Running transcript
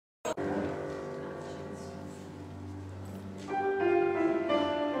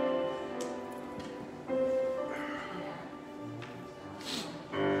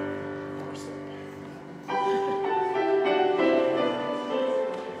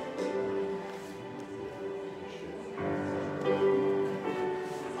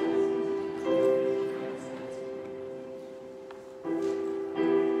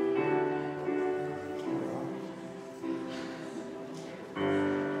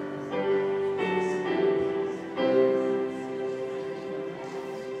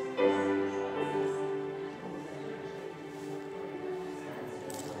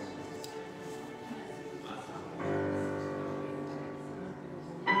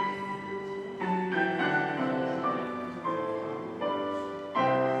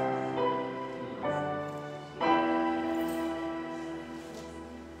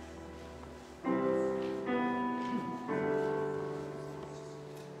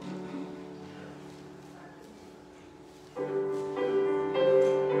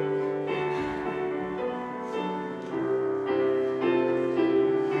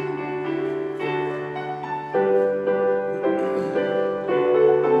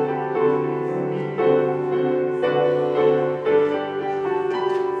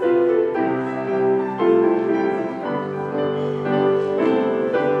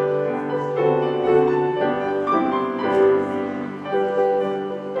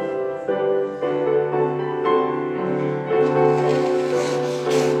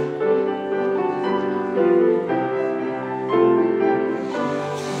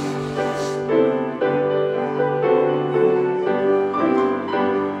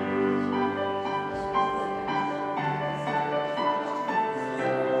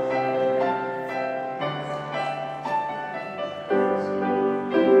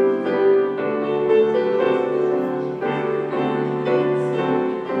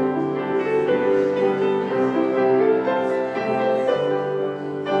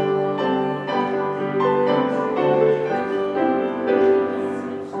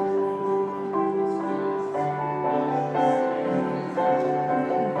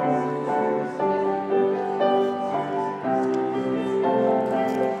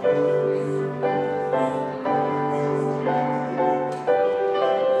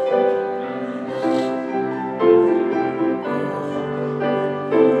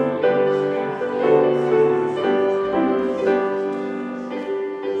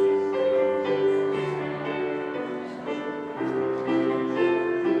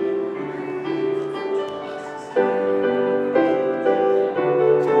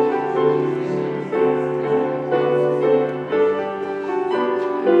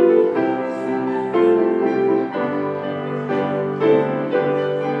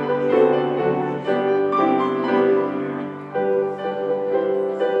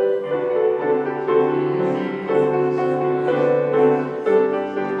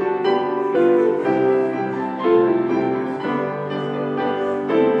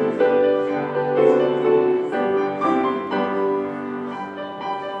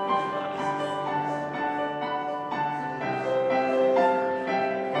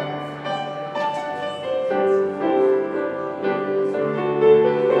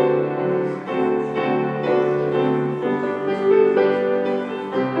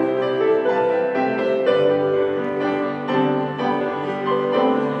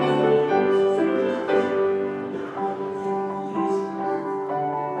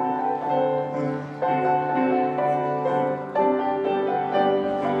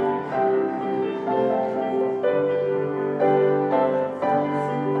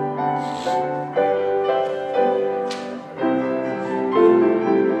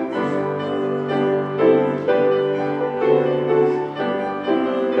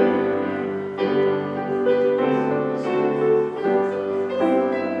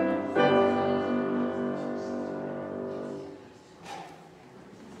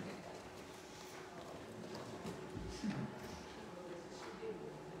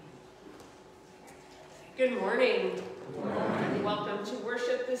Good morning. Good morning. Welcome to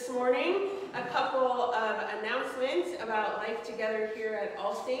worship this morning. A couple of announcements about life together here at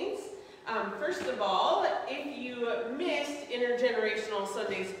All Saints. First of all, if you missed intergenerational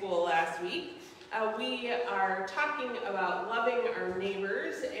Sunday school last week, we are talking about loving our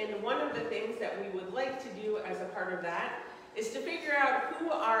neighbors, and one of the things that we would like to do as a part of that is to figure out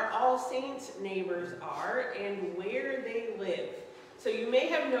who our All Saints neighbors are and where they live. So you may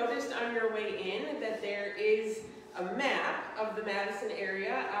have noticed on your way in that there is a map of the Madison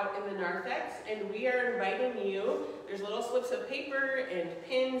area out in the narthex, and we are inviting you. There's little slips of paper and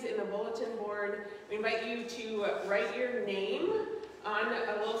pins in the bulletin board. We invite you to write your name on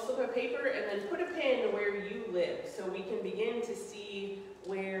a little slip of paper and then put a pin where you live so we can begin to see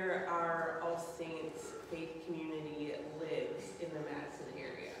where our All Saints faith community lives in the Madison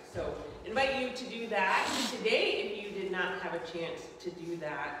area. So invite you to do that today if you did not have a chance to do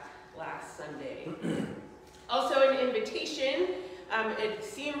that last Sunday. Also an invitation. It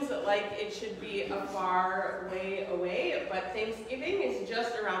seems like it should be a far way away, but Thanksgiving is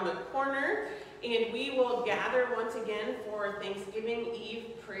just around the corner, and we will gather once again for Thanksgiving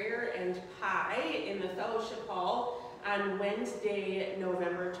Eve prayer and pie in the fellowship hall on Wednesday,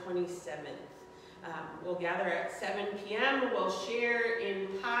 November 27th. We'll gather at 7 p.m. We'll share in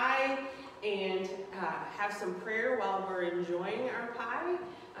pie and have some prayer while we're enjoying our pie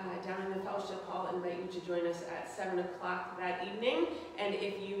down in the fellowship hall. I invite you to join us at 7 o'clock that evening. And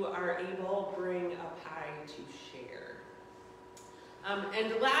if you are able, bring a pie to share.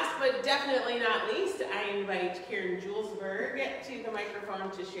 And last but definitely not least, I invite Karen Julesberg to the microphone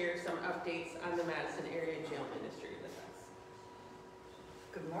to share some updates on the Madison Area Jail Ministry with us.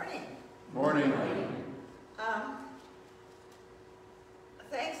 Good morning. Morning.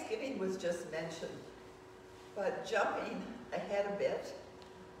 Thanksgiving was just mentioned, but jumping ahead a bit,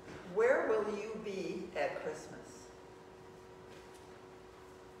 where will you be at Christmas?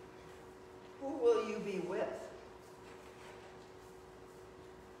 Who will you be with?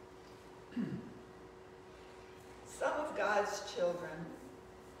 Some of God's children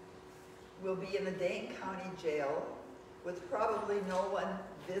will be in the Dane County Jail with probably no one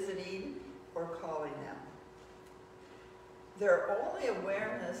visiting or calling them. Their only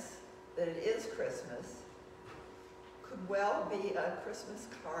awareness that it is Christmas could well be a Christmas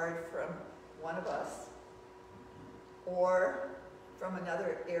card from one of us or from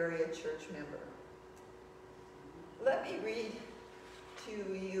another area church member. Let me read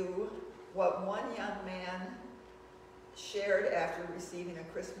to you what one young man shared after receiving a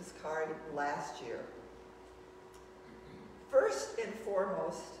Christmas card last year. First and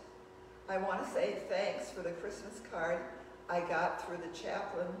foremost, I want to say thanks for the Christmas card I got through the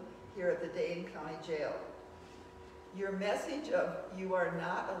chaplain here at the Dane County Jail. Your message of "you are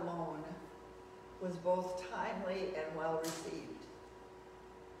not alone" was both timely and well received.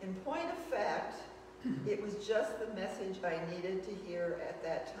 In point of fact, it was just the message I needed to hear at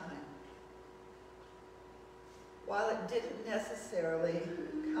that time. While it didn't necessarily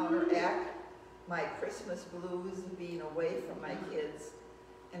counteract my Christmas blues being away from my kids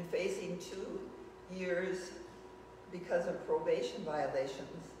and facing 2 years because of probation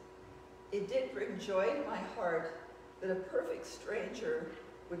violations, it did bring joy to my heart that a perfect stranger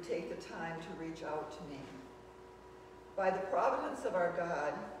would take the time to reach out to me. By the providence of our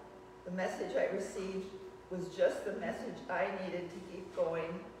God, the message I received was just the message I needed to keep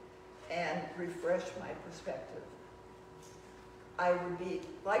going and refresh my perspective. I would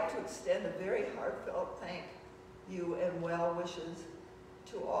like to extend a very heartfelt thank you and well wishes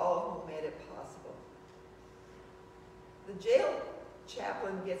to all who made it possible. The jail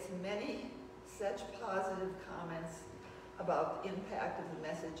chaplain gets many such positive comments about the impact of the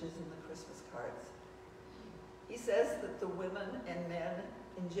messages in the Christmas cards. He says that the women and men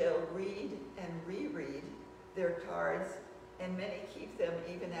in jail read and reread their cards, and many keep them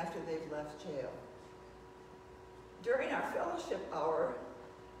even after they've left jail. During our fellowship hour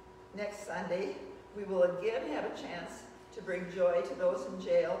next Sunday, we will again have a chance to bring joy to those in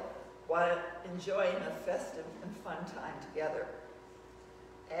jail while enjoying a festive and fun time together.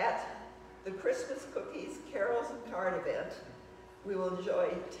 At the Christmas Cookies, Carols, and Card event, we will enjoy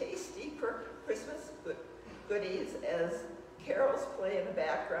tasty Christmas goodies as carols play in the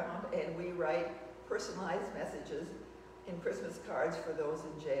background and we write personalized messages in Christmas cards for those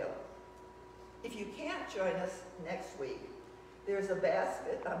in jail. If you can't join us next week, there's a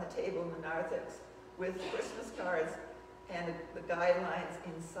basket on the table in the narthex with Christmas cards and the guidelines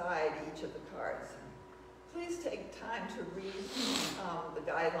inside each of the cards. Please take time to read the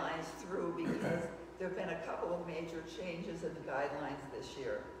guidelines through because there have been a couple of major changes in the guidelines this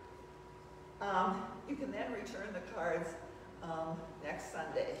year. You can then return the cards next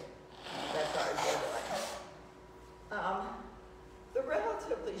Sunday. That's our deadline. The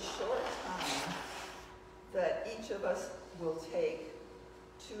relatively short time that each of us will take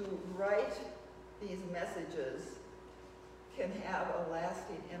to write these messages can have a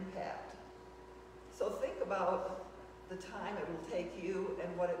lasting impact. So think about the time it will take you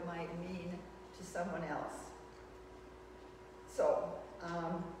and what it might mean to someone else. So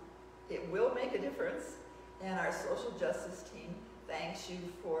it will make a difference, and our social justice team thanks you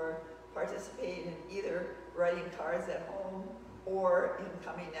for participating in either writing cards at home or in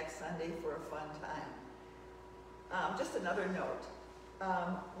coming next Sunday for a fun time. Just another note,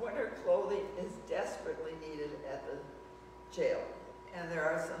 winter clothing is desperately needed at the jail, and there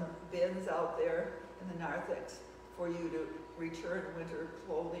are some bins out there in the narthex for you to return winter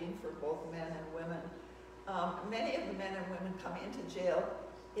clothing for both men and women. Many of the men and women come into jail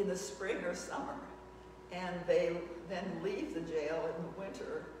in the spring or summer, and they then leave the jail in the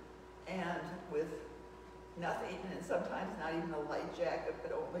winter and with nothing, and sometimes not even a light jacket,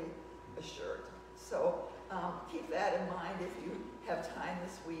 but only a shirt. So keep that in mind if you have time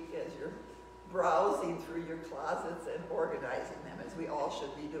this week as you're browsing through your closets and organizing them, as we all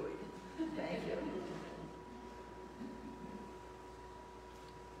should be doing. Thank you.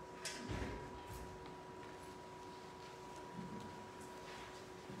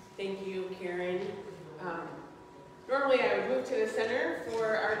 Thank you, Karen. Normally I would move to the center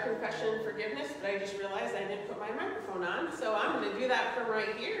for our confession and forgiveness, but I just realized I didn't put my microphone on, so I'm going to do that from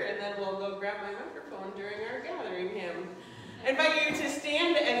right here, and then we'll go grab my microphone during our gathering hymn. I invite you to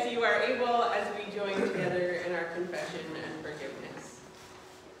stand as you are able as we join together in our confession and forgiveness.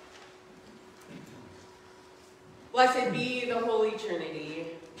 Blessed be the Holy Trinity,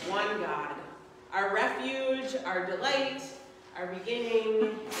 one God, our refuge, our delight, our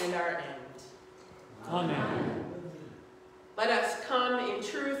beginning, and our end. Amen. Let us come in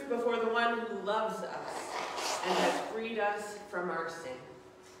truth before the one who loves us and has freed us from our sin.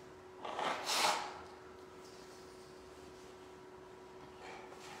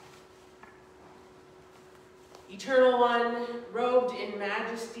 Eternal One, robed in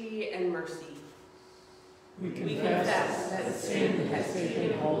majesty and mercy, we confess that sin has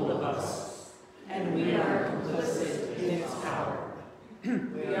taken hold of us, and we are complicit in its power.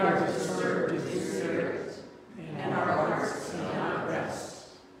 We are disturbed in spirit, and our hearts cannot rest.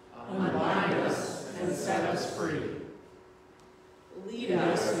 Unbind us and set us free. Lead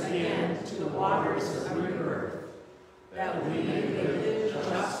us again to the waters of rebirth, that we may live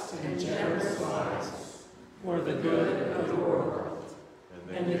just and generous lives For the good of the world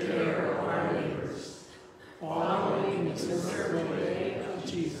and the care of our neighbors, following the circular way of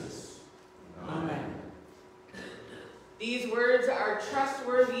Jesus. Amen. These words are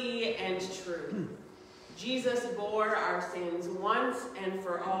trustworthy and true. Jesus bore our sins once and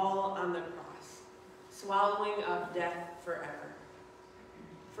for all on the cross, swallowing up death forever.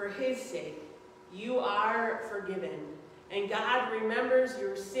 For his sake, you are forgiven, and God remembers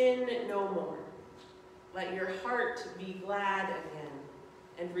your sin no more. Let your heart be glad again,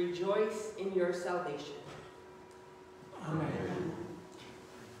 and rejoice in your salvation. Amen.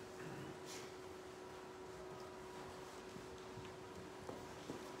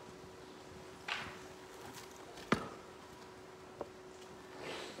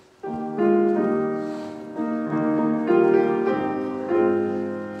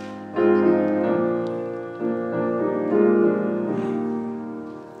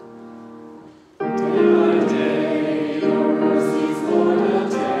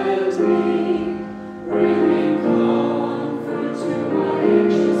 Bringing comfort to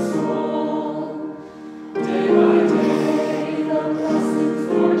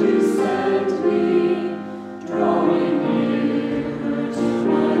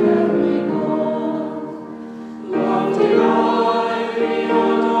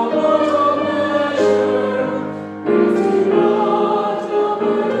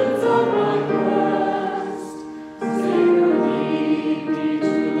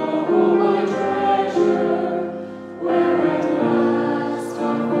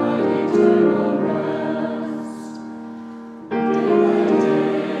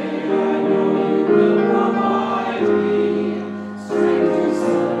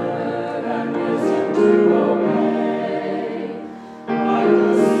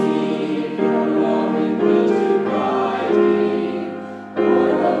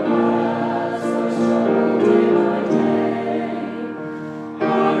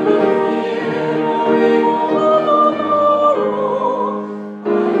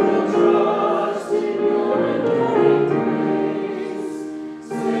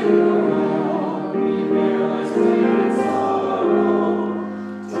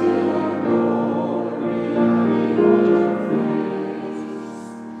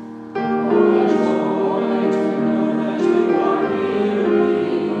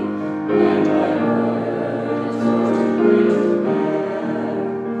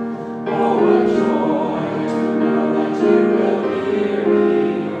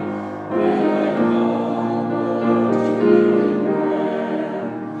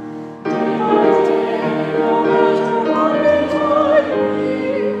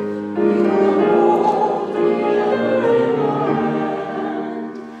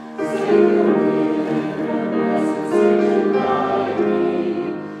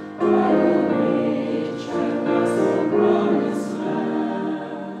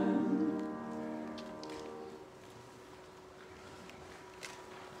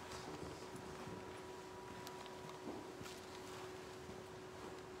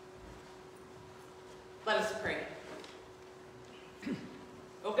Let us pray.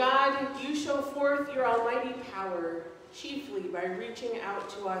 O God, you show forth your almighty power, chiefly by reaching out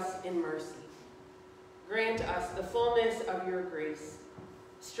to us in mercy. Grant us the fullness of your grace.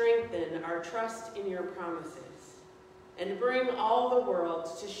 Strengthen our trust in your promises, and bring all the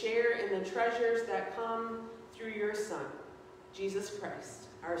world to share in the treasures that come through your Son, Jesus Christ,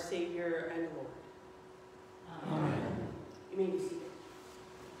 our Savior and Lord. Amen. You may be seated.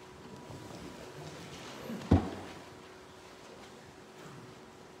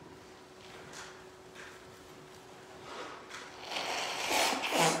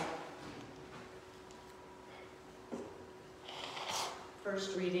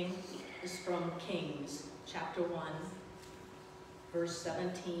 First reading is from Kings, chapter 1, verse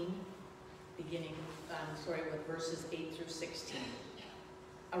 17, with verses 8 through 16.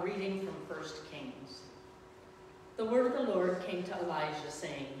 A reading from 1 Kings. The word of the Lord came to Elijah,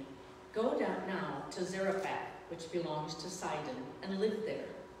 saying, Go down now to Zarephath, which belongs to Sidon, and live there,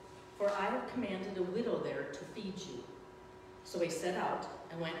 for I have commanded a widow there to feed you. So he set out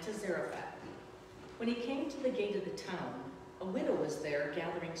and went to Zarephath. When he came to the gate of the town, a widow was there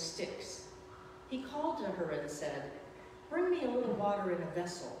gathering sticks. He called to her and said, Bring me a little water in a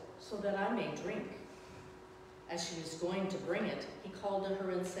vessel, so that I may drink. As she was going to bring it, he called to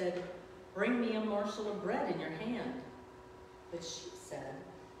her and said, Bring me a morsel of bread in your hand. But she said,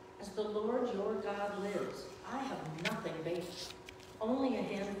 As the Lord your God lives, I have nothing baked, only a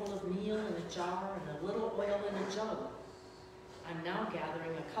handful of meal in a jar and a little oil in a jug. I'm now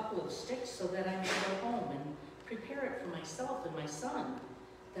gathering a couple of sticks so that I may go home and prepare it for myself and my son,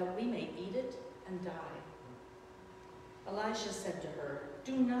 that we may eat it and die. Elisha said to her,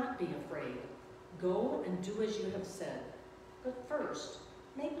 Do not be afraid. Go and do as you have said. But first,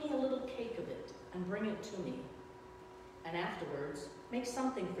 make me a little cake of it and bring it to me. And afterwards, make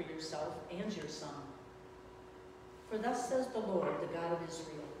something for yourself and your son. For thus says the Lord, the God of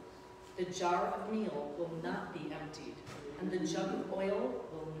Israel, the jar of meal will not be emptied, and the jug of oil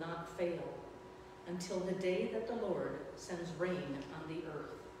will not fail, until the day that the Lord sends rain on the earth.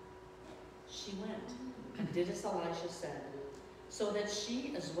 She went and did as Elisha said, so that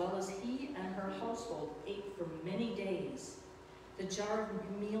she, as well as he and her household, ate for many days. The jar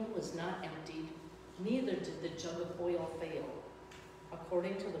of meal was not emptied, neither did the jug of oil fail,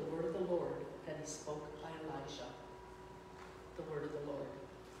 according to the word of the Lord that he spoke by Elisha. The word of the Lord.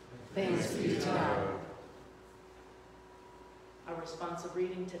 Thanks be to God. Our responsive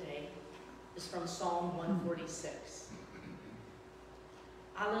reading today is from Psalm 146.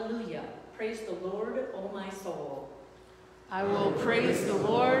 Alleluia! Praise the Lord, O my soul. I will praise the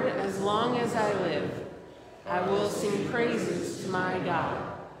Lord as long as I live. I will sing praises to my God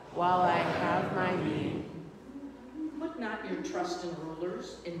while I have my being. Put not your trust in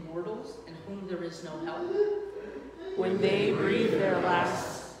rulers, in mortals, in whom there is no help. When they breathe their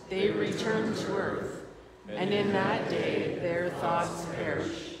last, they return to earth, and in that day their thoughts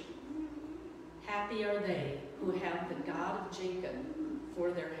perish. Happy are they who have the God of Jacob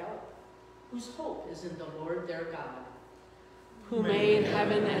for their help, whose hope is in the Lord their God. Who made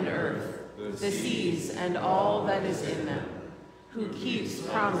heaven and earth, the seas and all that is in them, who keeps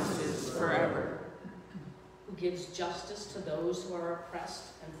promises forever. Who gives justice to those who are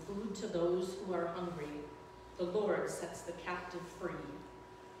oppressed and food to those who are hungry. The Lord sets the captive free.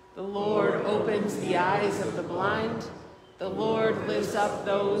 The Lord opens the eyes of the blind. The Lord lifts up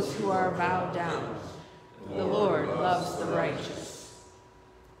those who are bowed down. The Lord loves the righteous.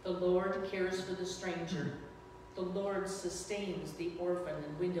 The Lord cares for the stranger. The Lord sustains the orphan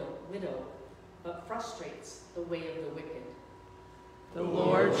and widow, but frustrates the way of the wicked. The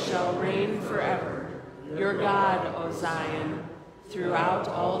Lord shall reign forever, your God, O Zion, throughout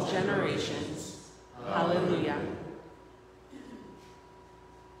all generations. Hallelujah.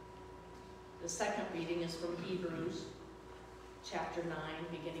 The second reading is from Hebrews, chapter 9,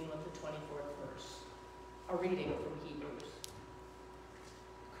 beginning with the 24th verse. A reading from Hebrews.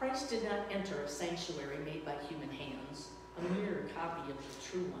 Christ did not enter a sanctuary made by human hands, a mere copy of the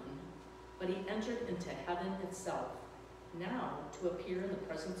true one, but he entered into heaven itself, now to appear in the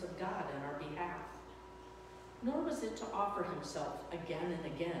presence of God on our behalf. Nor was it to offer himself again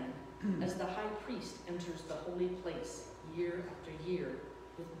and again, as the high priest enters the holy place year after year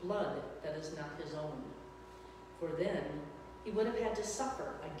with blood that is not his own. For then he would have had to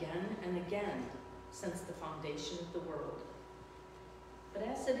suffer again and again since the foundation of the world. But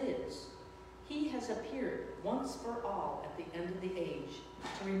as it is, he has appeared once for all at the end of the age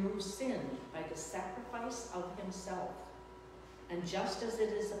to remove sin by the sacrifice of himself. And just as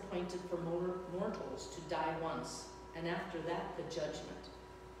it is appointed for mortals to die once, and after that the judgment,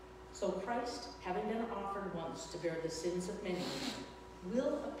 So Christ, having been offered once to bear the sins of many,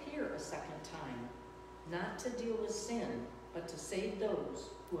 will appear a second time, not to deal with sin, but to save those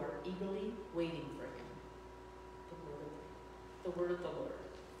who are eagerly waiting for him. The word of the Lord.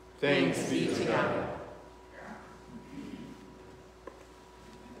 Thanks be to God.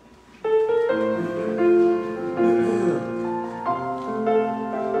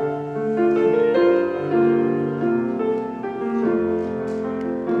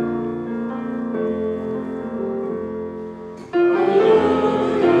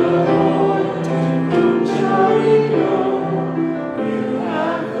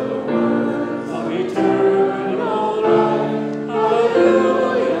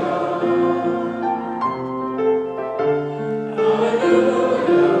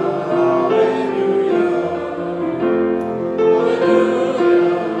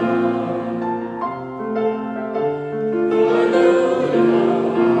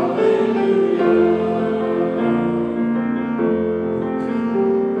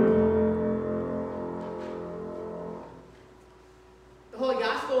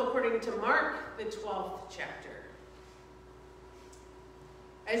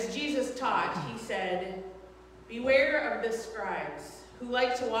 As Jesus taught, he said, "Beware of the scribes who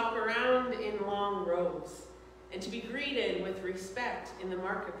like to walk around in long robes and to be greeted with respect in the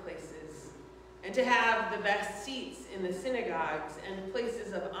marketplaces and to have the best seats in the synagogues and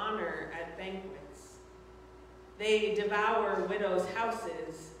places of honor at banquets. They devour widows'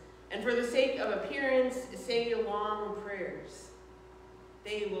 houses and for the sake of appearance say long prayers.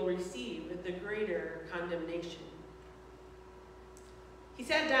 They will receive the greater condemnation." He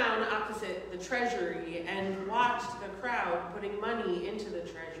sat down opposite the treasury and watched the crowd putting money into the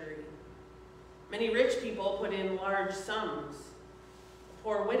treasury. Many rich people put in large sums. A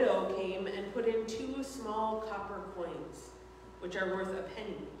poor widow came and put in 2 small copper coins, which are worth a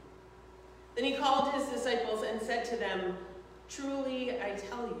penny. Then he called his disciples and said to them, "Truly I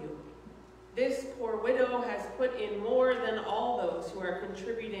tell you, this poor widow has put in more than all those who are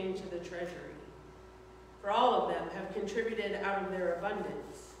contributing to the treasury. For all of them have contributed out of their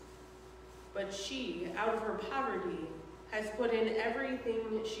abundance. But she, out of her poverty, has put in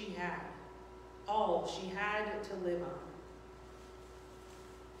everything she had, all she had to live on."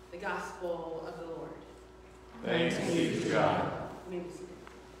 The Gospel of the Lord. Thanks be to God. You may be seated.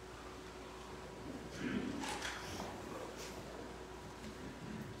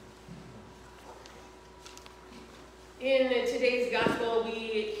 In today's gospel, we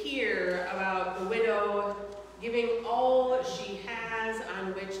hear about the widow giving all she has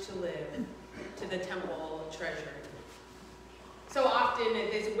on which to live to the temple treasury. So often,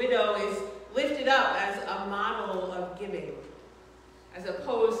 this widow is lifted up as a model of giving. As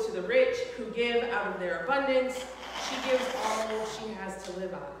opposed to the rich who give out of their abundance, she gives all she has to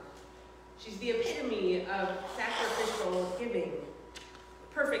live on. She's the epitome of sacrificial giving.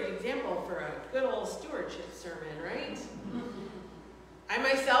 Perfect example for a good old stewardship sermon, right? I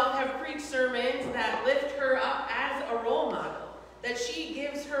myself have preached sermons that lift her up as a role model, that she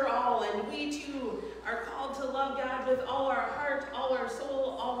gives her all, and we too are called to love God with all our heart, all our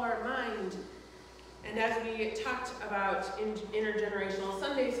soul, all our mind. And as we talked about in intergenerational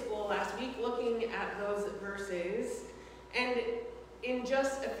Sunday school last week, looking at those verses, and in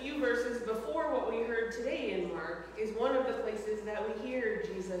just a few verses before what we heard today in Mark is one of the places that we hear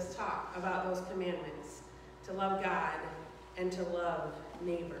Jesus talk about those commandments, to love God and to love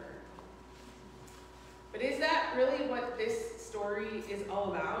neighbor. But is that really what this story is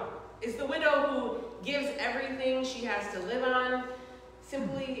all about? Is the widow who gives everything she has to live on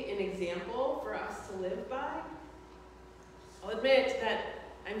simply an example for us to live by? I'll admit that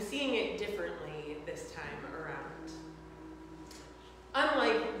I'm seeing it differently this time around.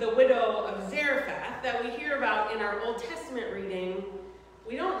 Unlike the widow of Zarephath that we hear about in our Old Testament reading,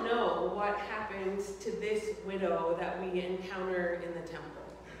 we don't know what happens to this widow that we encounter in the temple.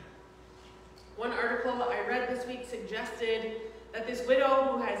 One article I read this week suggested that this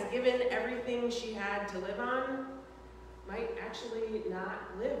widow who has given everything she had to live on might actually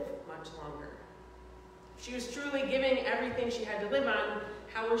not live much longer. If she was truly giving everything she had to live on,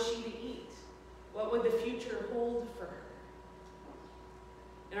 how was she to eat? What would the future hold for her?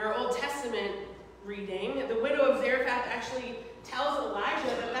 In our Old Testament reading, the widow of Zarephath actually tells Elijah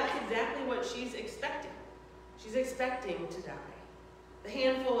that that's exactly what she's expecting. She's expecting to die. The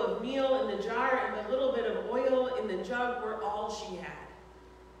handful of meal in the jar and the little bit of oil in the jug were all she had.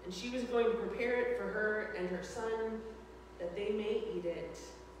 And she was going to prepare it for her and her son that they may eat it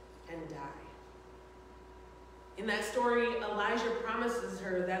and die. In that story, Elijah promises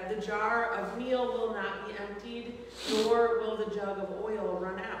her that the jar of meal will not be emptied, nor will the jug of oil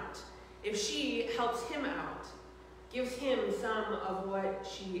run out. if she helps him out, gives him some of what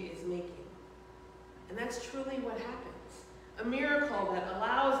she is making. And that's truly what happens. A miracle that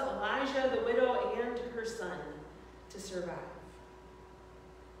allows Elijah, the widow, and her son to survive.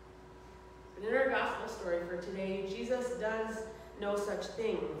 But in our gospel story for today, Jesus does no such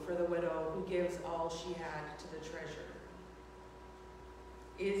thing for the widow who gives all she had to the treasurer.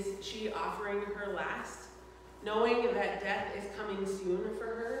 Is she offering her last, knowing that death is coming soon for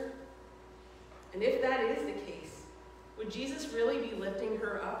her? And if that is the case, would Jesus really be lifting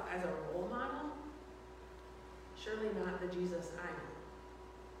her up as a role model? Surely not the Jesus I know.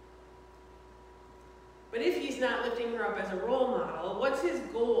 But if he's not lifting her up as a role model, what's his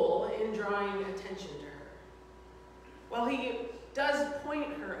goal in drawing attention to her? While he does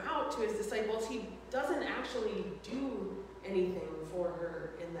point her out to his disciples, he doesn't actually do anything for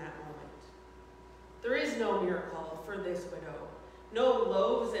her in that moment. There is no miracle for this widow. No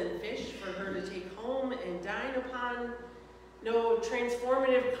loaves and fish for her to take home and dine upon. No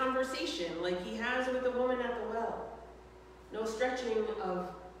transformative conversation like he has with the woman at the well. No stretching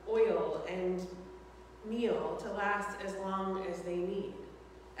of oil and meal to last as long as they need,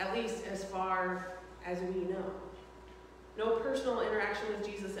 at least as far as we know. No personal interaction with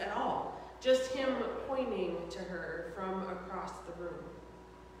Jesus at all, just him pointing to her from across the room.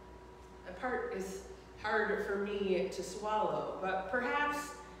 That part is hard for me to swallow, but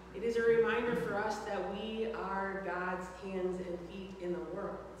perhaps it is a reminder for us that we are God's hands and feet in the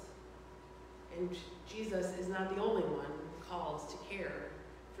world. And Jesus is not the only one called to care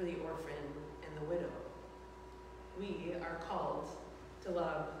for the orphan and the widow. We are called to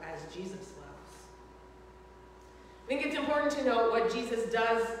love as Jesus loves. I think it's important to note what Jesus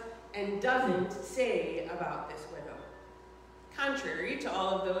does and doesn't say about this widow. Contrary to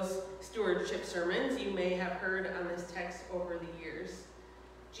all of those stewardship sermons you may have heard on this text over the years,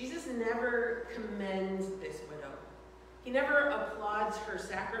 Jesus never commends this widow. He never applauds her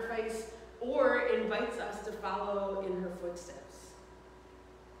sacrifice or invites us to follow in her footsteps.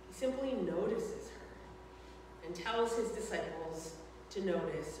 He simply notices her and tells his disciples to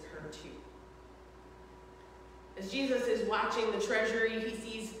notice her too. As Jesus is watching the treasury, he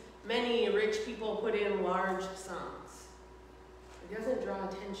sees many rich people put in large sums. He doesn't draw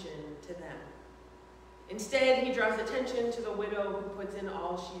attention to them. Instead, he draws attention to the widow who puts in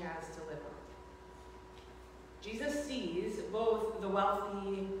all she has to live on. Jesus sees both the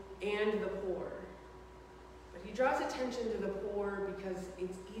wealthy and the poor, but he draws attention to the poor because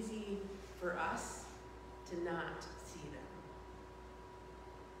it's easy for us to not see them.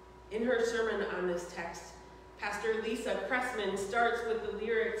 In her sermon on this text, Pastor Lisa Cressman starts with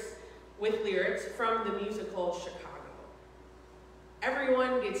lyrics from the musical Chicago.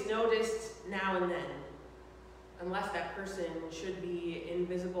 Everyone gets noticed now and then, unless that person should be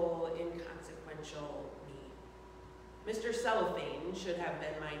invisible, inconsequential me. Mr. Cellophane should have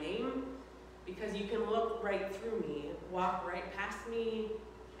been my name, because you can look right through me, walk right past me,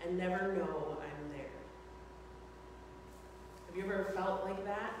 and never know I'm there. Have you ever felt like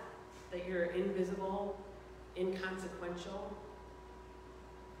that? That you're invisible, inconsequential?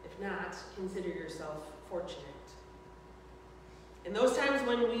 If not, consider yourself fortunate. In those times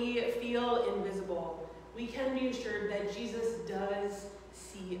when we feel invisible, we can be assured that Jesus does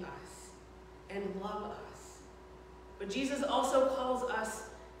see us and love us. But Jesus also calls us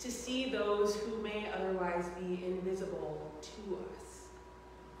to see those who may otherwise be invisible to us.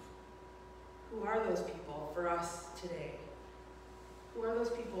 Who are those people for us today? Who are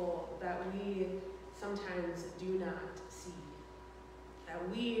those people that we sometimes do not see, that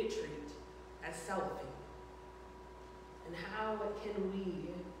we treat as cellophane? And how can we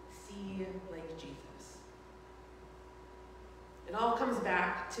see like Jesus? It all comes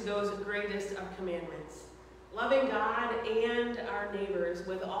back to those greatest of commandments, loving God and our neighbors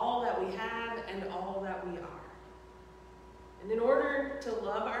with all that we have and all that we are. And in order to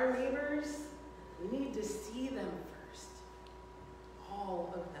love our neighbors, we need to see them first,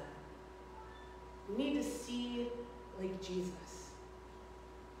 all of them. We need to see like Jesus.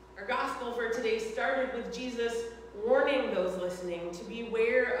 Our gospel for today started with Jesus warning those listening to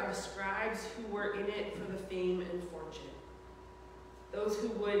beware of scribes who were in it for the fame and fortune. Those who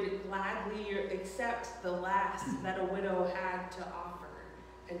would gladly accept the last that a widow had to offer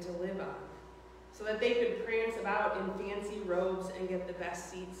and to live on, so that they could prance about in fancy robes and get the best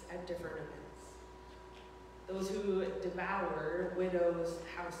seats at different events. Those who devour widows'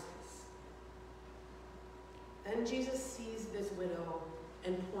 houses. Then Jesus sees this widow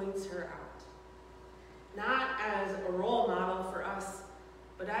and points her out. Not as a role model for us,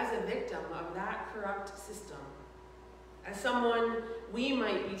 but as a victim of that corrupt system. as someone we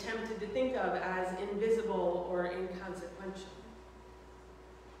might be tempted to think of as invisible or inconsequential.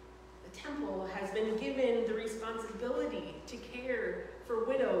 The temple has been given the responsibility to care for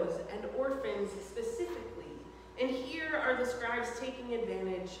widows and orphans specifically, and here are the scribes taking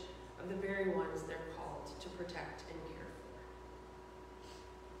advantage of the very ones they're called to protect and care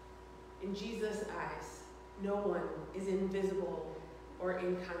for. In Jesus' eyes, no one is invisible or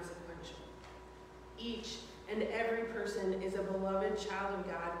inconsequential. Each and every person is a beloved child of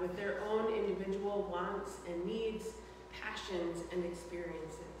God with their own individual wants and needs, passions and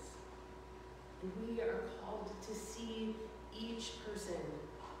experiences. And we are called to see each person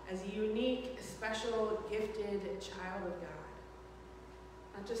as a unique, special, gifted child of God,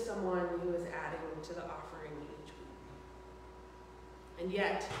 not just someone who is adding to the offering each week. And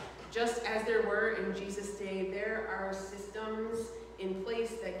yet, just as there were in Jesus' day, there are systems in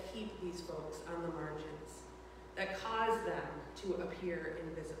place that keep these folks on the margins, that cause them to appear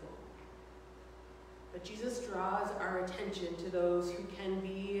invisible. But Jesus draws our attention to those who can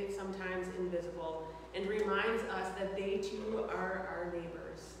be sometimes invisible and reminds us that they too are our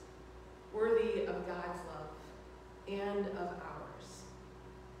neighbors, worthy of God's love and of ours.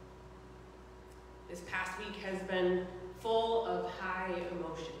 This past week has been full of high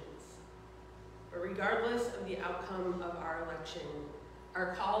emotions. But regardless of the outcome of our election,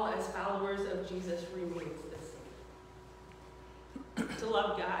 our call as followers of Jesus remains the same. To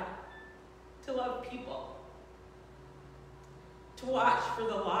love God, to love people, to watch for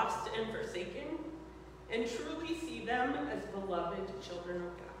the lost and forsaken, and truly see them as beloved children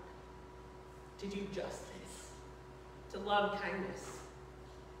of God. To do justice, to love kindness,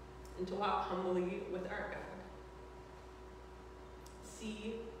 and to walk humbly with our God.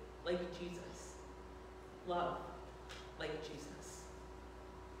 See like Jesus, love like Jesus.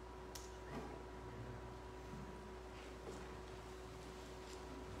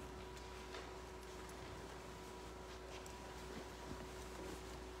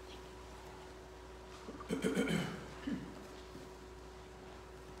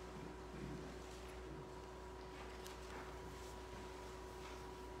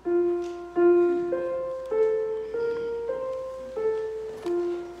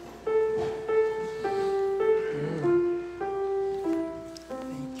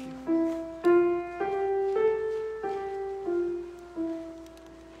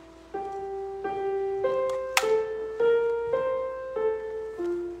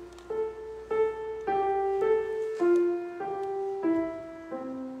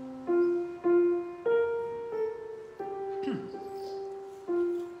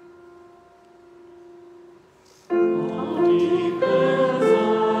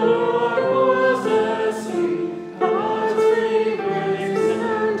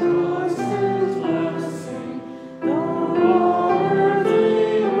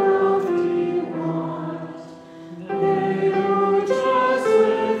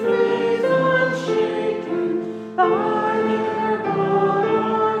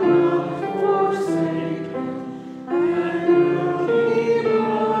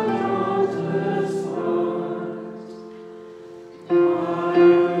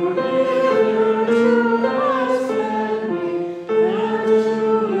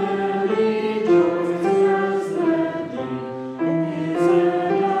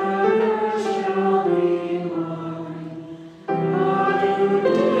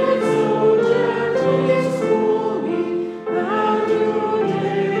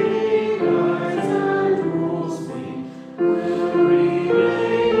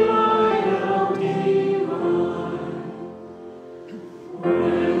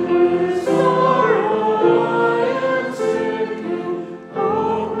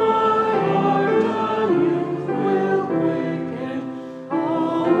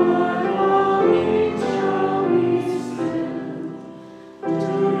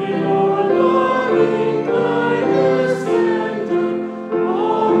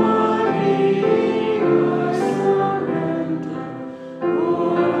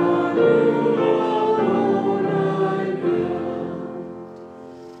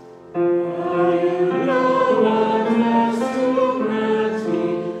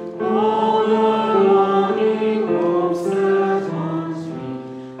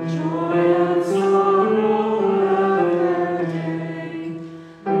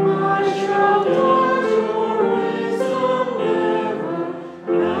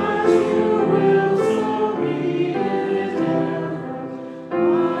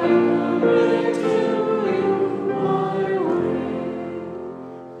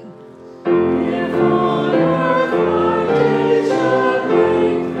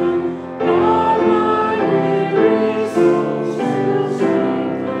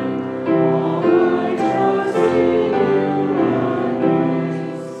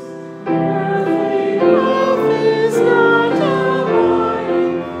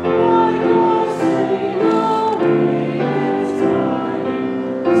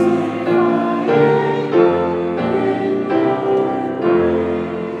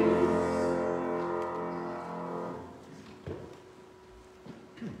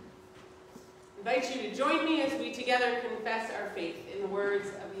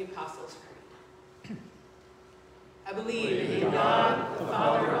 of the Apostles' Creed. I believe in God, the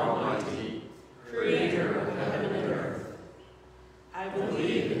Father Almighty, creator of heaven and earth. I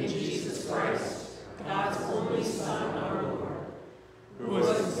believe in Jesus Christ, God's only Son, our Lord, who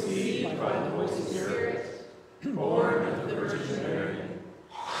was conceived by the Holy Spirit, born of the Virgin Mary,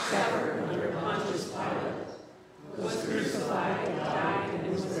 suffered under Pontius Pilate, was crucified and died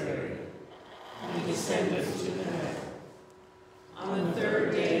and was buried, and descended to the heaven. On the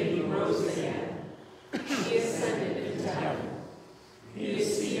third day he rose again. He ascended into heaven. He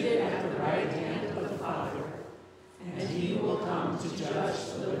is seated at the right hand of the Father, and he will come to judge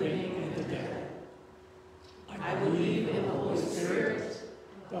the living and the dead. I believe in the Holy Spirit,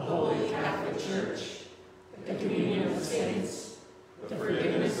 the Holy Catholic Church, the communion of saints, the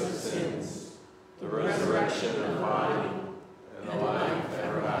forgiveness of sins, the resurrection of the body, and the life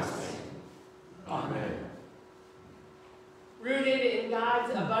everlasting. Amen. Rooted in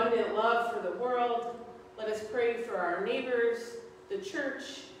God's abundant love for the world, let us pray for our neighbors, the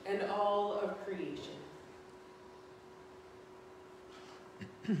church, and all of creation.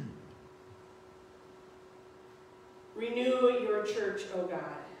 Renew your church, O God.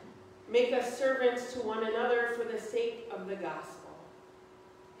 Make us servants to one another for the sake of the gospel.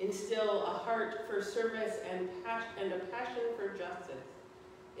 Instill a heart for service and a passion for justice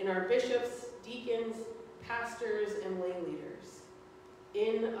in our bishops, deacons, pastors, and lay leaders,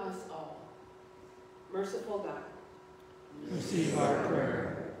 in us all. Merciful God, receive our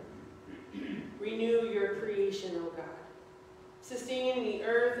prayer. Renew your creation, O God. Sustain the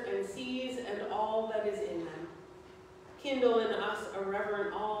earth and seas and all that is in them. Kindle in us a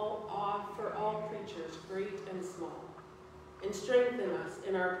reverent awe for all creatures, great and small, and strengthen us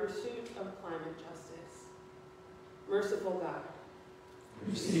in our pursuit of climate justice. Merciful God,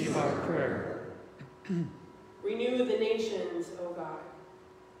 receive our prayer. Renew the nations, O God.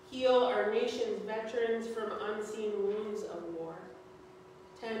 Heal our nation's veterans from unseen wounds of war.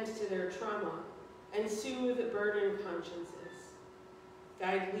 Tend to their trauma and soothe burdened consciences.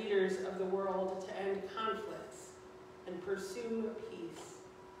 Guide leaders of the world to end conflicts and pursue peace.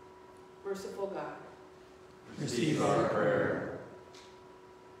 Merciful God, receive our prayer.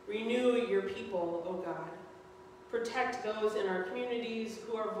 Renew your people, O God. Protect those in our communities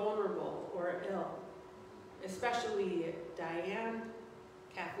who are vulnerable or ill, especially Diane,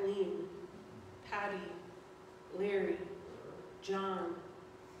 Kathleen, Patty, Larry, John,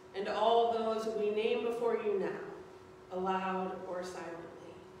 and all those we name before you now, aloud or silently.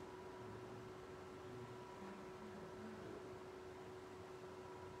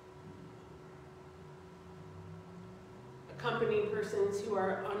 Accompanying persons who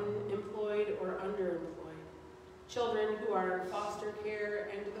are unemployed or underemployed, children who are in foster care,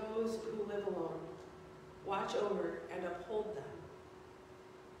 and those who live alone. Watch over and uphold them.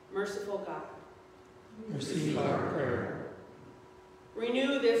 Merciful God, receive our prayer.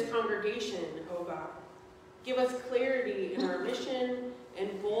 renew this congregation, O God. Give us clarity in our mission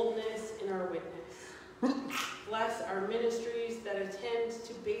and boldness in our witness. Bless our ministries that attend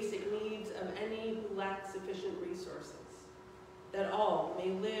to basic needs of any who lack sufficient resources, that all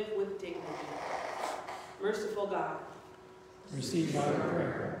may live with dignity. Merciful God, receive our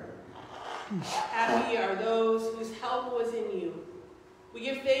prayer. happy are those whose help was in you. We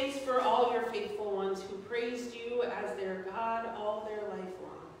give thanks for all your faithful ones who praised you as their God all their life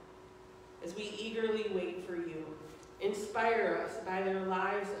long. As we eagerly wait for you, inspire us by their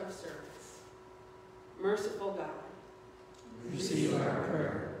lives of service. Merciful God, receive our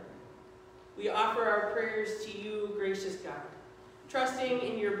prayer. we offer our prayers to you, gracious God, trusting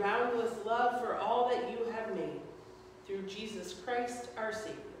in your boundless love for all that you have made, through Jesus Christ, our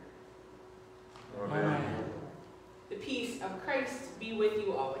Savior. Amen. The peace of Christ be with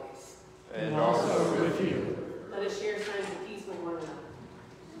you always. And also with you. Let us share signs of peace with one another.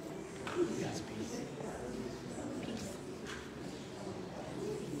 Yes, peace.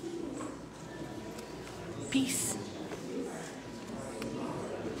 Peace.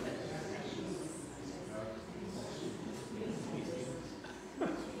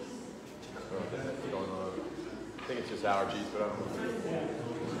 I think it's just allergies, but I don't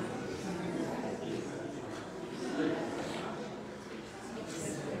know.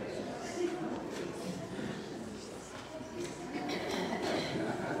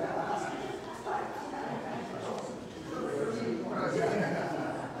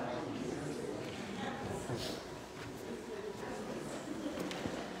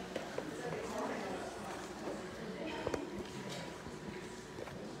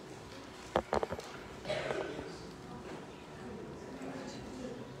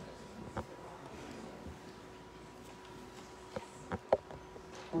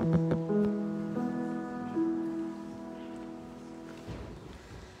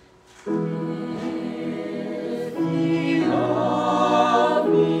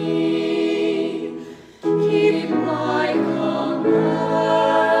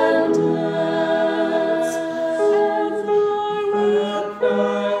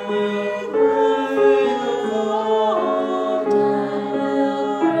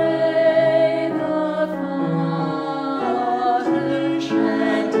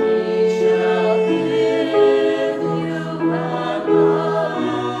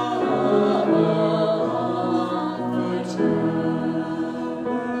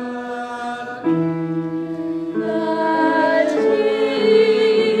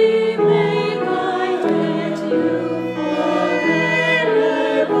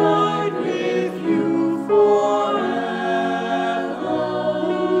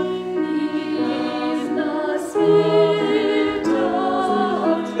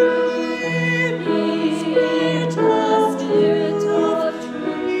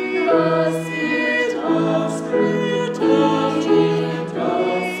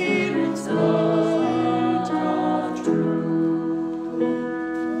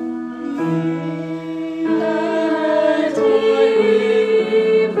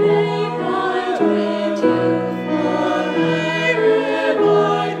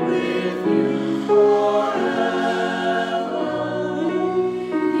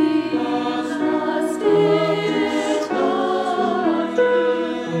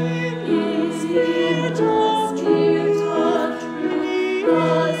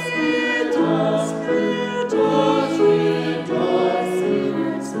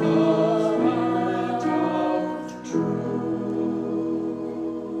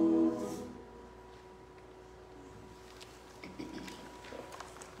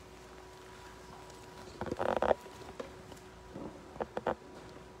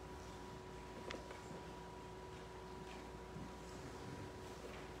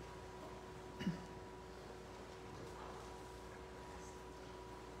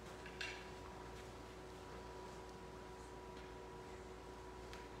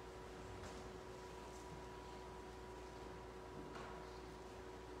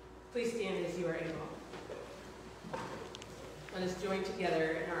 Please stand as you are able. Let us join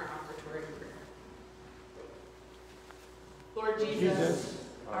together in our offertory prayer. Lord Jesus,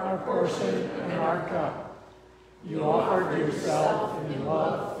 our portion and our cup, you offered yourself in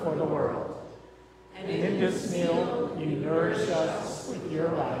love for the world. And in this meal, you nourish us with your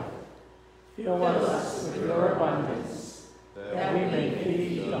life. Fill us with your abundance, that we may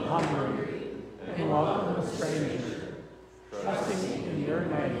feed the hungry and welcome the stranger, trusting in your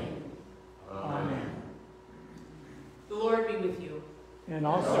name. Amen. The Lord be with you. And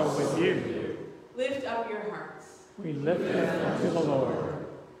also with you. Lift up your hearts. We lift them to the Lord.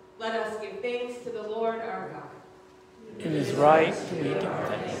 Let us give thanks to the Lord our God. It is right to give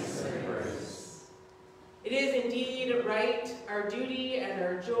thanks and praise. It is indeed right, our duty and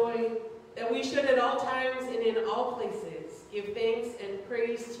our joy, that we should at all times and in all places give thanks and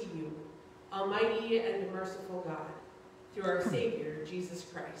praise to you, Almighty and merciful God, through our Savior, Jesus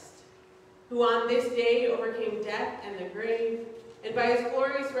Christ, who on this day overcame death and the grave, and by his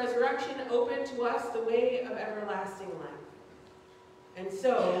glorious resurrection opened to us the way of everlasting life. And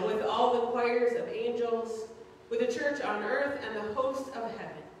so, with all the choirs of angels, with the church on earth and the hosts of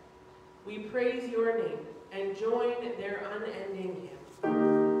heaven, we praise your name and join their unending hymn.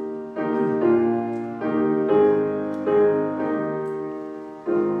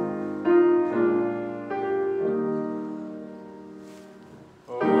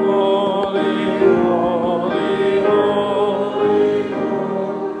 Holy, holy, holy,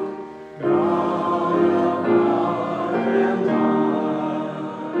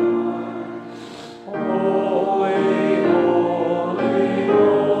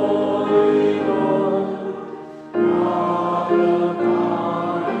 God of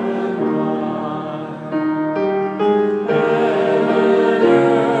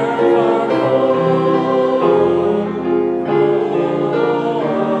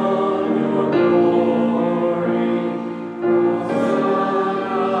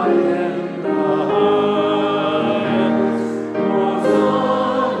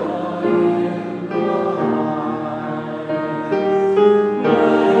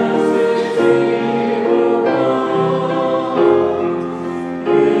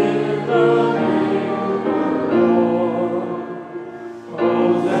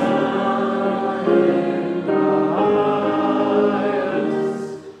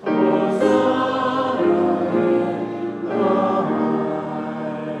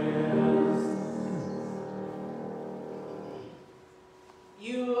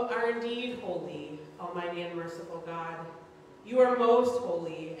You are indeed holy, almighty and merciful God. You are most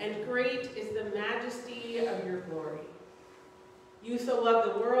holy, and great is the majesty of your glory. You so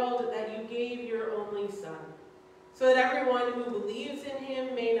loved the world that you gave your only Son, so that everyone who believes in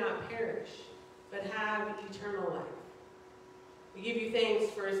him may not perish, but have eternal life. We give you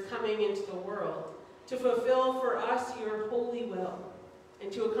thanks for his coming into the world, to fulfill for us your holy will,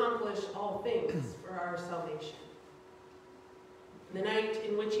 and to accomplish all things for our salvation. The night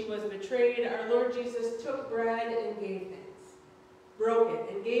in which he was betrayed, our Lord Jesus took bread and gave thanks, broke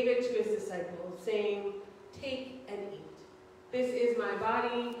it, and gave it to his disciples, saying, "Take and eat. This is my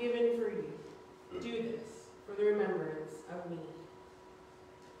body given for you. Do this for the remembrance of me."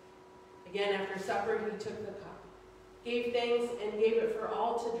 Again, after supper, he took the cup, gave thanks, and gave it for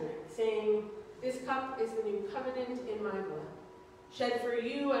all to drink, saying, "This cup is the new covenant in my blood, shed for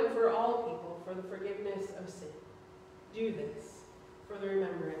you and for all people for the forgiveness of sin. Do this for the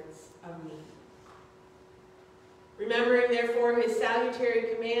remembrance of me." Remembering, therefore, his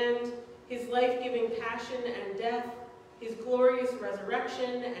salutary command, his life-giving passion and death, his glorious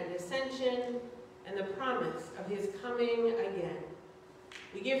resurrection and ascension, and the promise of his coming again,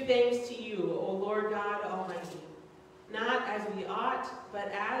 we give thanks to you, O Lord God Almighty, not as we ought, but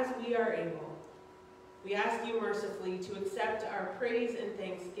as we are able. We ask you mercifully to accept our praise and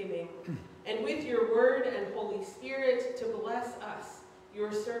thanksgiving, and with your word and Holy Spirit to bless us,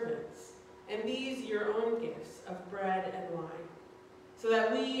 your servants, and these your own gifts of bread and wine, so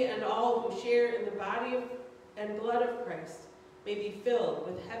that we and all who share in the body and blood of Christ may be filled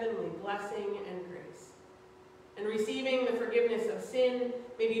with heavenly blessing and grace, and receiving the forgiveness of sin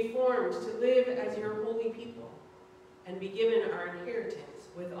may be formed to live as your holy people, and be given our inheritance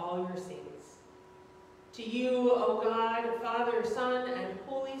with all your saints. To you, O God, Father, Son, and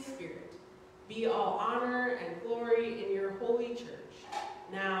Holy Spirit, be all honor and glory in your holy church,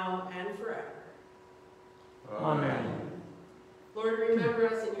 now and forever. Amen. Lord, remember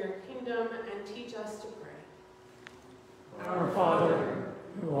us in your kingdom and teach us to pray. Our Father,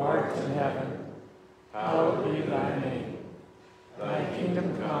 who art in heaven, hallowed be thy name. Thy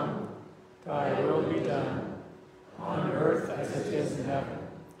kingdom come, thy will be done, on earth as it is in heaven.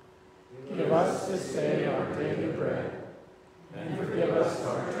 Give us this day our daily bread, and forgive us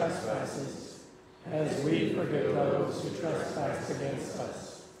our trespasses, as we forgive those who trespass against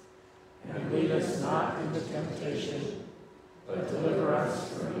us. And lead us not into temptation, but deliver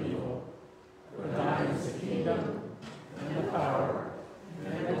us from evil. For thine is the kingdom, and the power,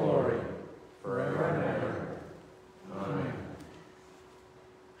 and the glory, forever and ever. Amen.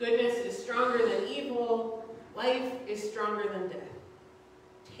 Goodness is stronger than evil. Life is stronger than death.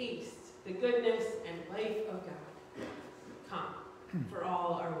 Taste the goodness and life of God. Come, for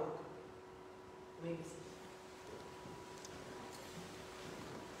all are welcome. You may be seated.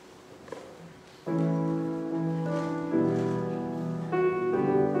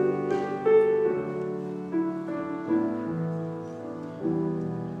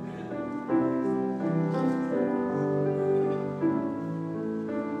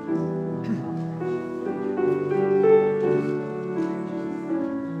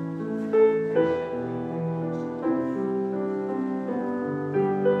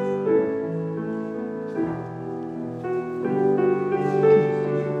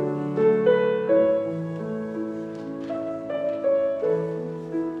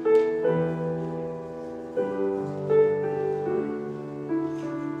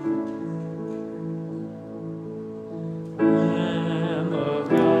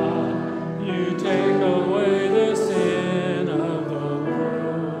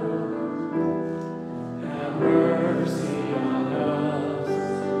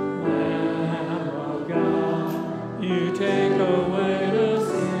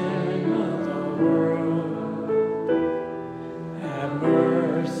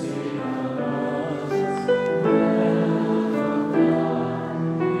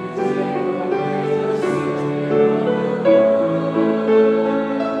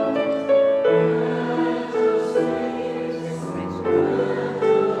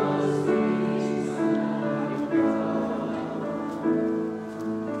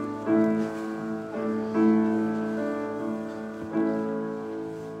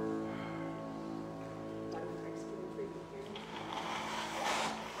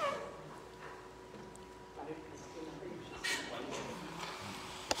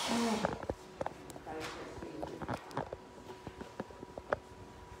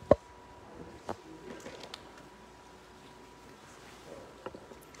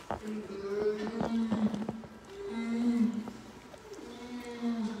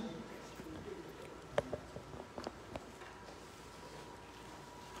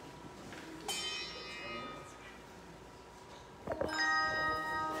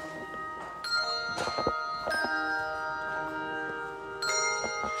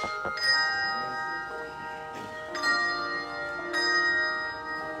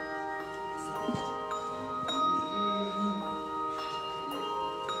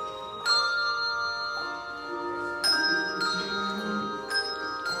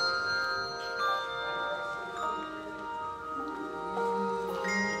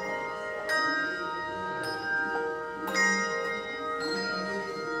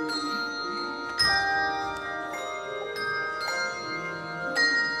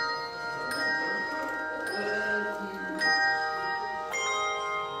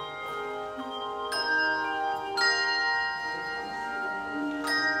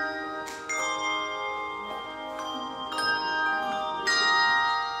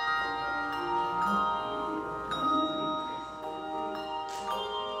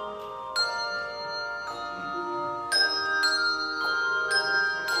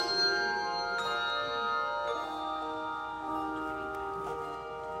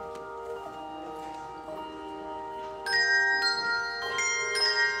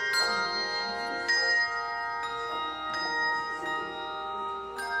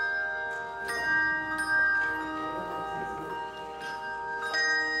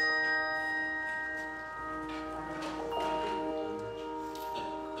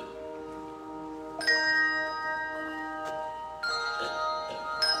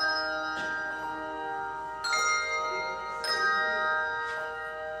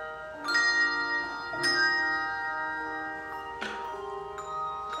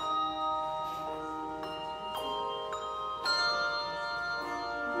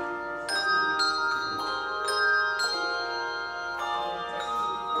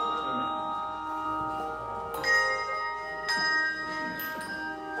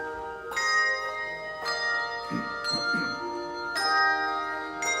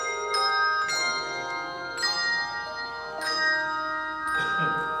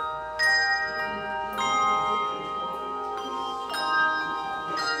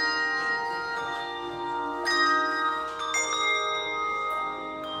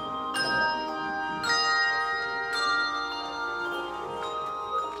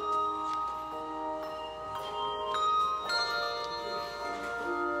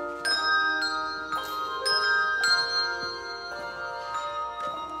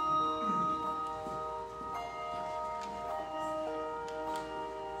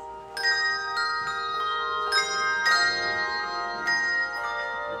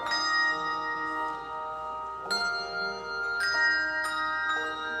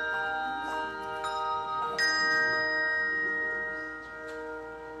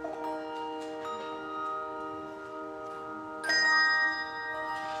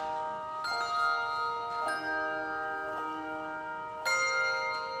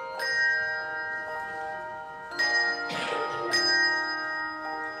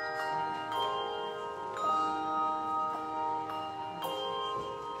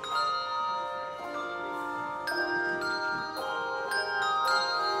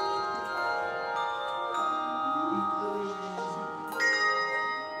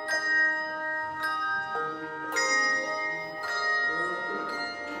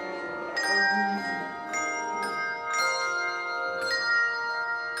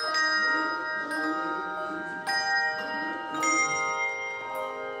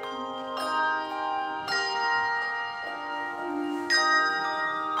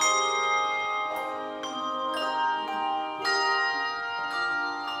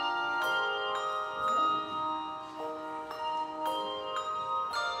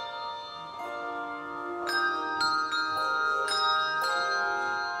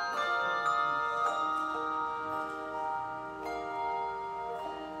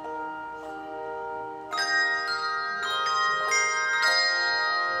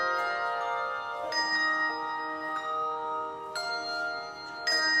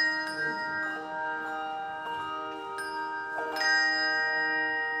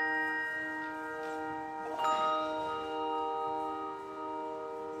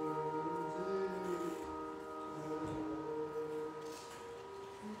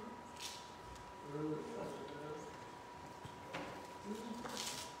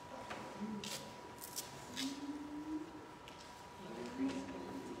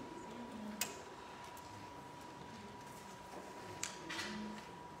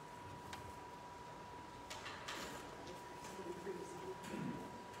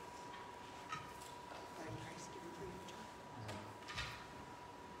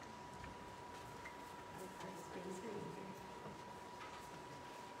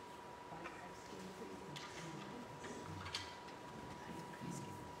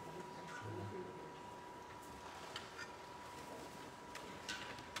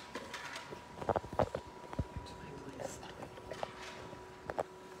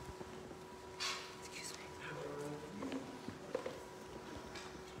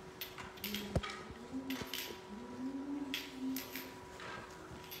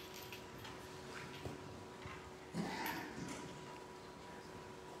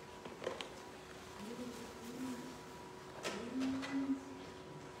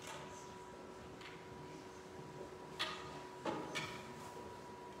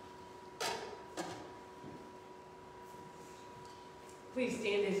 Please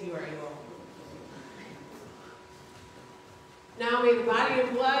stand as you are able. Now may the body and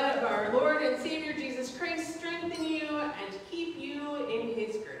blood of our Lord and Savior Jesus Christ strengthen you and keep you in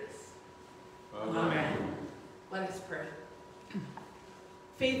his grace. Amen. Let us pray.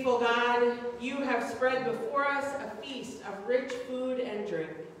 Faithful God, you have spread before us a feast of rich food and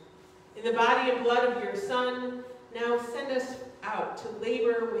drink. In the body and blood of your Son, now send us out to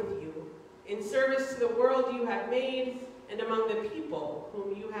labor with you, in service to the world you have made and among the people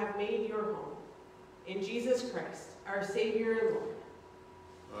whom you have made your home. In Jesus Christ, our Savior and Lord.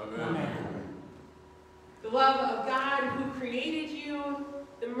 Amen. The love of God who created you,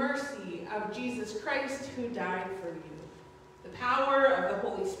 the mercy of Jesus Christ who died for you, the power of the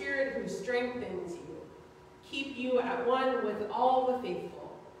Holy Spirit who strengthens you, keep you at one with all the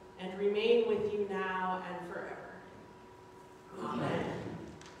faithful, and remain with you now and forever. Amen.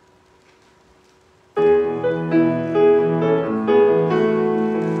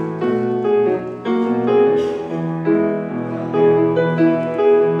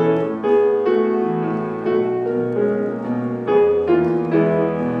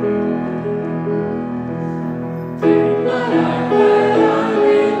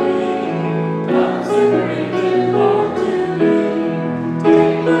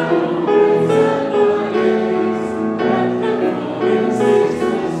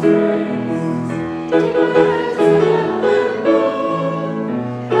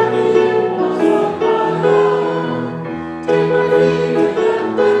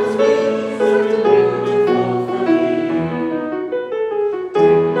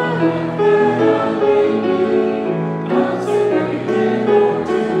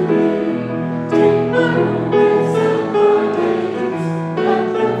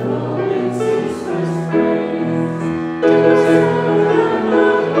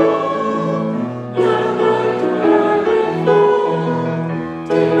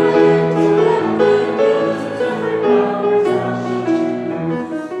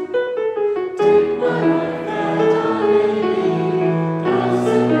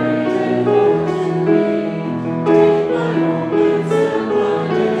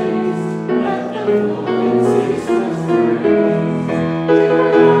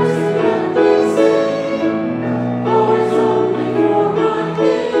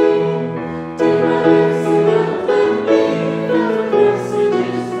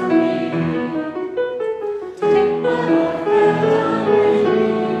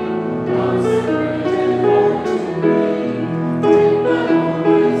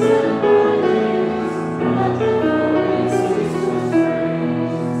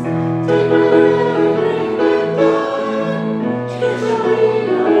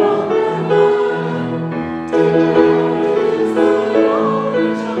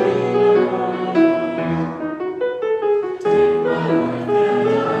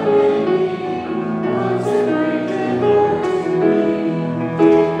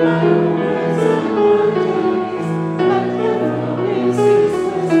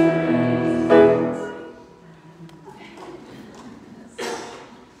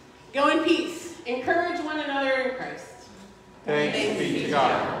 Go in peace. Encourage one another in Christ. Thanks be to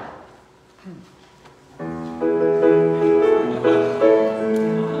God.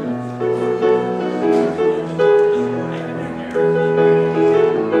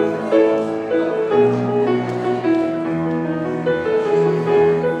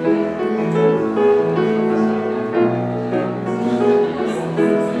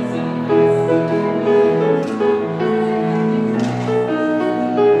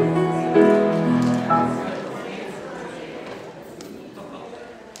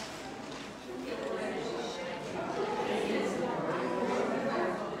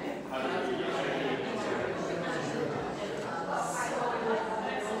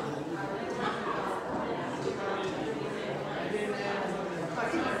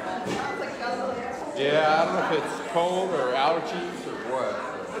 Yeah, I don't know if it's cold or allergies or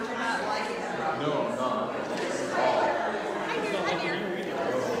what. But you're not liking it. No, I'm not.